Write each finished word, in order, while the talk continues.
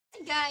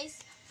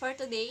guys! For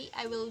today,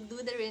 I will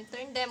do the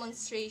return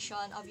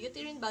demonstration of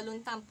uterine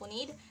balloon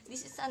tamponade.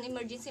 This is an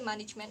emergency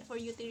management for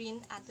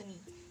uterine atony.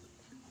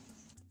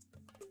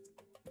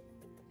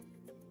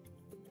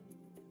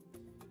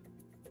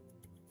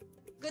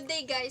 Good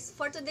day guys!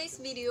 For today's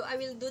video, I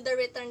will do the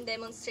return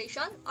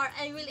demonstration or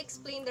I will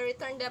explain the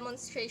return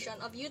demonstration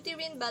of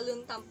uterine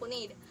balloon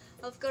tamponade.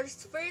 Of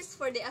course, first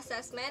for the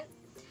assessment,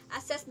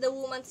 assess the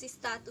woman's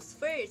status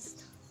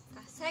first.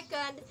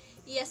 Second,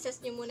 i-assess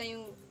nyo muna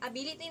yung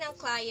ability ng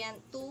client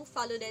to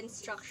follow the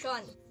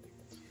instruction.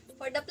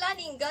 For the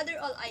planning,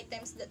 gather all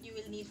items that you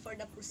will need for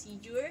the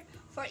procedure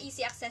for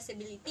easy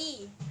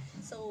accessibility.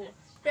 So,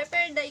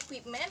 prepare the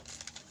equipment,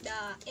 the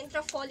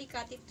intrafoley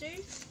catheter,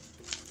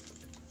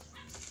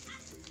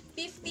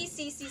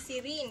 50cc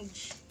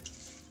syringe,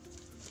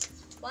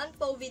 1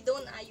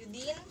 povidone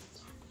iodine,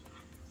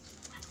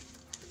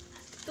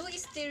 2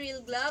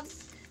 sterile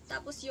gloves,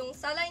 tapos yung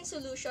saline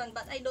solution,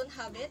 but I don't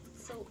have it.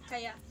 So,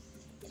 kaya,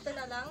 ito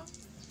na lang.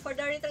 For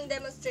the return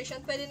demonstration,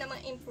 pwede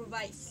namang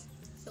improvise.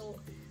 So,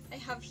 I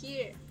have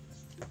here.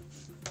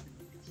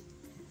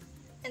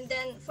 And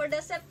then, for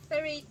the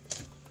separate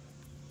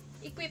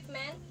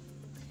equipment,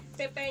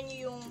 prepare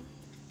nyo yung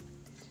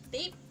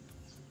tape.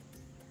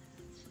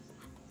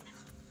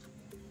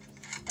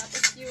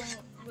 Tapos yung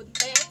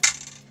gunting.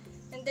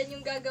 And then,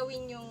 yung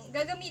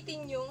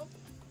gagamitin yung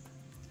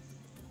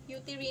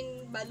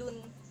uterine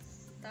balloon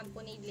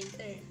tamponade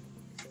later.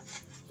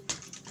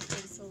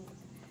 Okay, so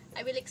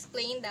I will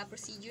explain the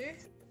procedure.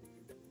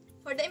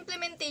 For the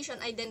implementation,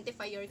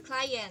 identify your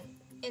client,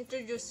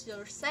 introduce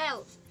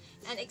yourself,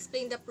 and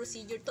explain the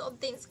procedure to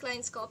obtain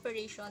client's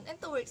cooperation and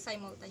to work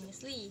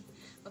simultaneously.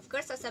 Of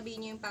course,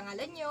 sasabihin nyo yung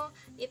pangalan nyo,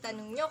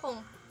 itanong nyo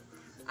kung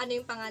ano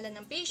yung pangalan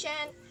ng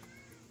patient.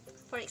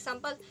 For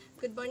example,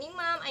 good morning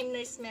ma'am, I'm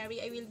Nurse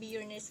Mary, I will be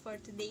your nurse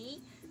for today.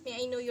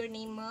 May I know your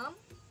name ma'am?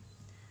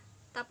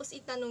 Tapos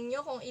itanong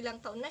nyo kung ilang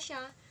taon na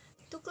siya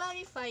to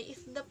clarify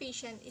if the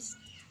patient is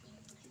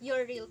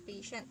your real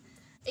patient.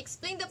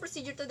 Explain the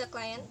procedure to the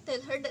client.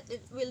 Tell her that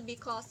it will be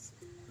cause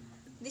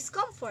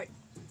discomfort.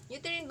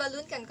 Uterine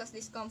balloon can cause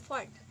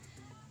discomfort.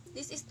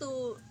 This is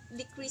to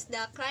decrease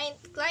the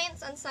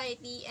client's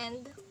anxiety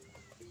and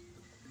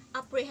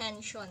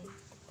apprehension.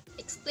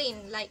 Explain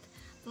like,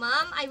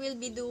 ma'am, I will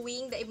be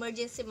doing the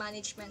emergency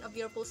management of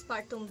your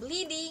postpartum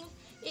bleeding.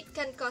 It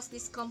can cause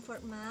discomfort,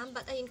 ma'am,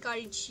 but I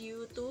encourage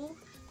you to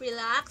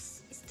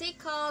relax, stay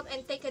calm,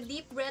 and take a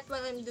deep breath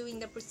while I'm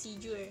doing the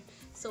procedure.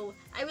 So,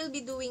 I will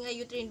be doing a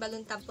uterine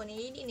balloon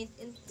tamponade and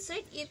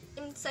insert it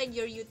inside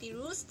your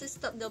uterus to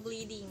stop the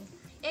bleeding.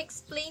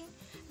 Explain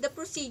the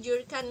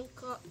procedure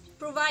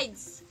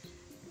provides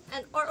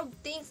and or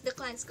obtains the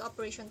client's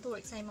cooperation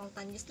to work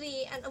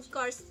simultaneously, and of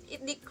course,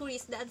 it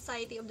decreases the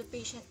anxiety of the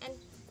patient and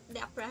the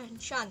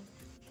apprehension.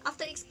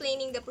 After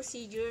explaining the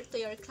procedure to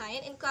your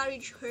client,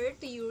 encourage her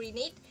to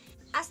urinate.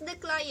 Ask the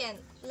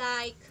client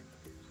like,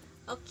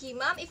 okay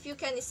ma'am, if you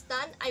can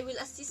stand, I will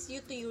assist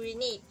you to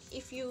urinate.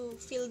 If you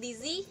feel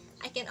dizzy,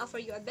 I can offer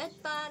you a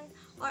bedpan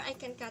or I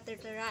can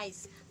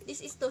catheterize.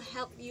 This is to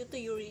help you to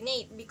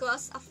urinate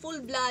because a full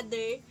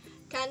bladder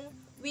can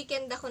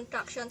weaken the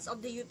contractions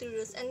of the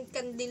uterus and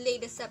can delay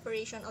the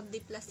separation of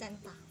the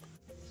placenta.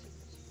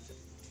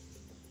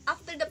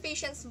 After the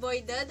patient's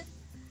voided,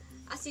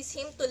 assist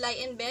him to lie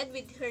in bed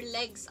with her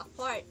legs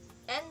apart.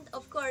 And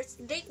of course,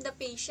 drape the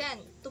patient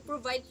to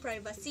provide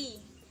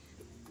privacy.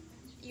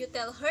 You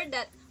tell her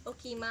that,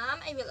 okay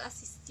ma'am, I will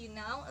assist you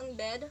now in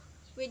bed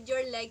with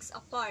your legs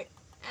apart.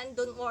 And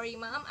don't worry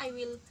ma'am, I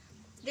will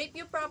drape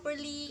you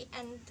properly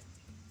and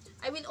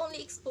I will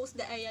only expose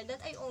the area that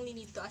I only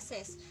need to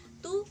assess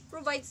to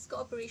provide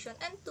cooperation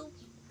and to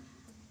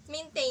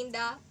maintain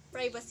the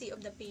privacy of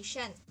the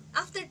patient.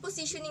 After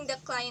positioning the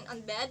client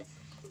on bed,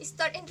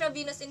 start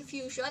intravenous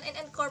infusion and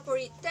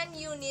incorporate 10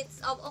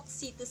 units of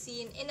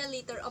oxytocin in a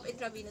liter of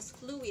intravenous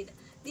fluid.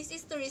 This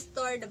is to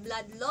restore the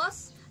blood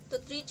loss, to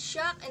treat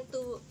shock, and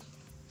to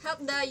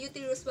help the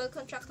uterus while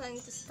contracting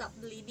to stop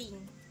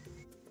bleeding.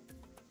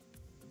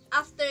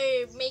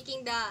 After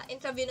making the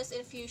intravenous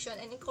infusion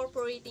and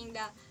incorporating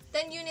the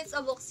 10 units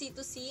of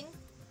oxytocin,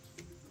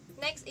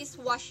 next is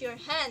wash your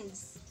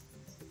hands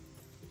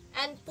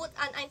and put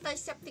an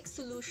antiseptic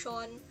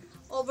solution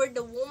over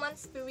the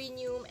woman's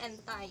perineum and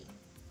thigh.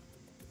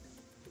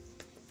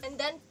 And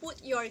then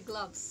put your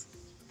gloves.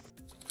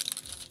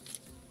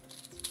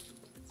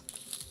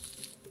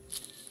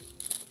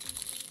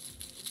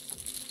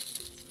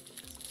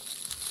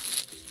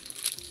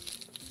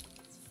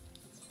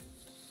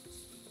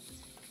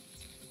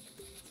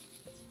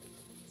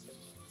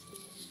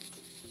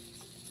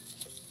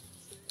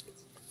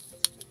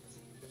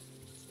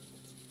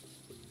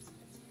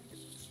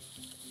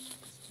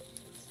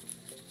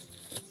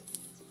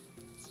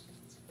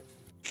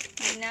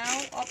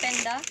 Now, open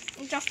the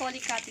intrafoley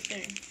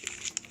catheter.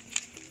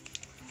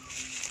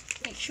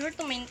 Make sure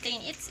to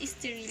maintain its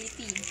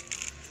sterility.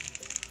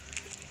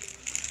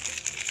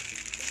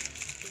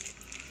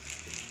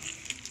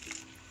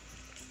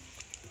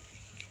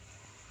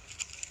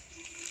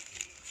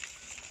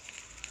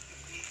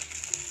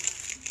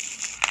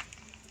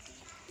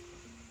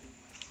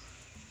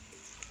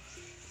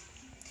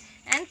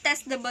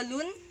 test the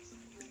balloon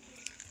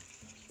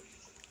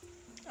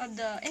of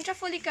the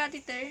intrafollic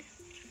catheter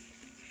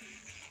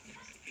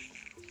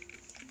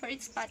for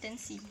its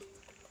patency.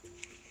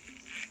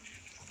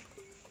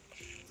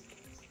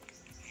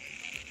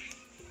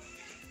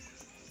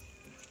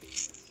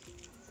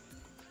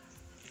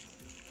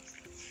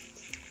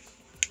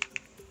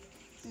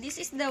 This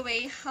is the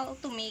way how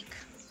to make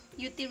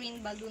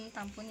uterine balloon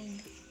tamponade.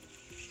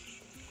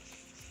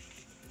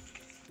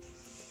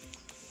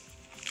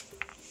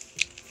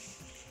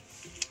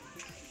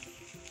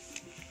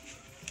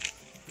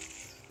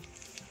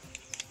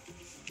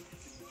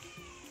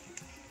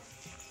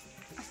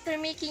 After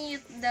making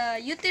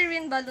the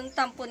uterine balloon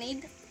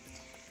tamponade,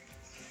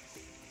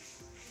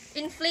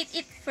 inflate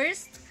it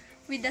first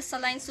with the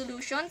saline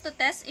solution to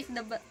test if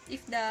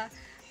the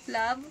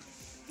valve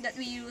that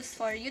we use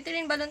for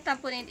uterine balloon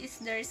tamponade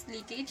there's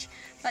leakage,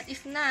 but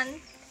if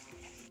none,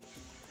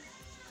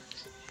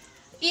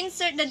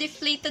 insert the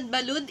deflated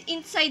balloon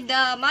inside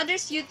the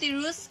mother's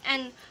uterus,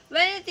 and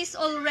when it is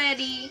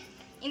already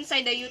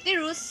inside the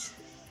uterus,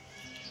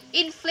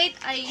 inflate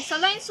a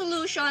saline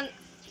solution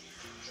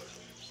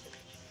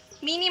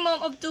minimum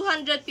of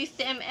 250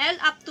 ml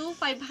up to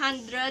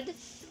 500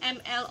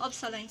 ml of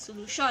saline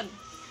solution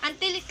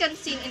until it can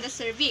sink in the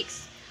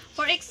cervix.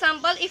 For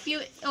example, if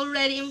you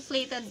already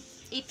inflated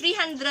a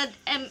 300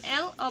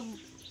 ml of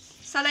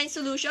saline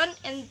solution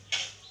and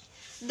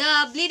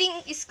the bleeding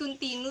is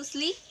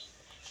continuously,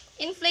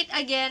 inflate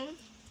again,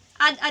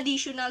 add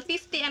additional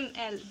 50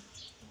 ml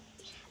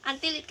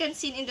until it can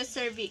sink in the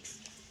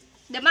cervix.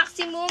 The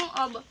maximum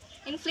of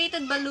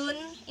inflated balloon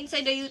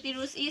inside the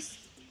uterus is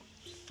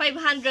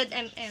 500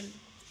 ml.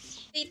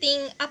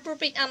 Inflating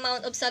appropriate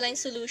amount of saline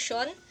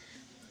solution,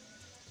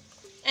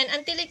 and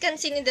until it can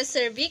sink in the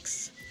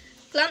cervix,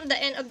 clamp the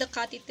end of the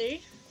catheter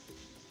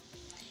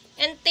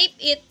and tape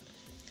it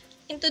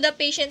into the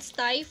patient's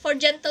thigh for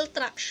gentle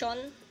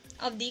traction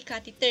of the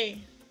catheter.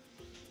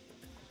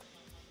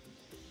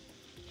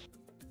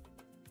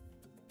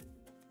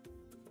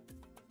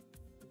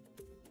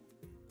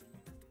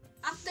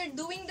 After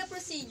doing the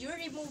procedure,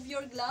 remove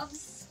your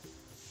gloves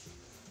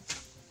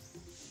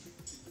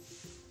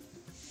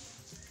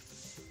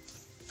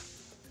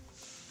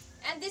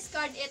and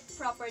discard it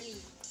properly,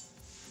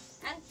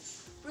 and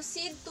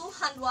proceed to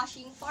hand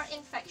washing for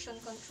infection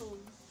control.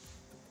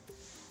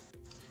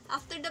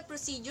 After the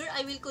procedure,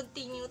 I will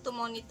continue to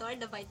monitor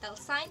the vital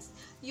signs,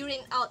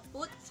 urine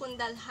output,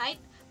 fundal height,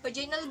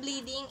 vaginal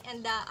bleeding,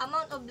 and the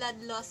amount of blood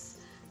loss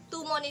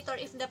to monitor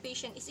if the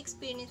patient is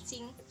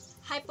experiencing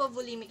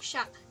hypovolemic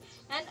shock.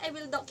 And I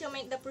will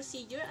document the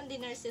procedure on the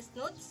nurse's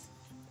notes.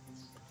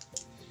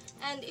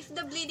 And if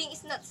the bleeding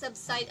is not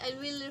subside, I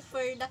will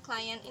refer the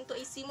client into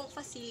a CMOC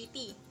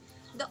facility.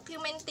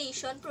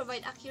 Documentation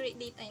provide accurate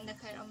data in the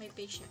care of my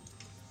patient.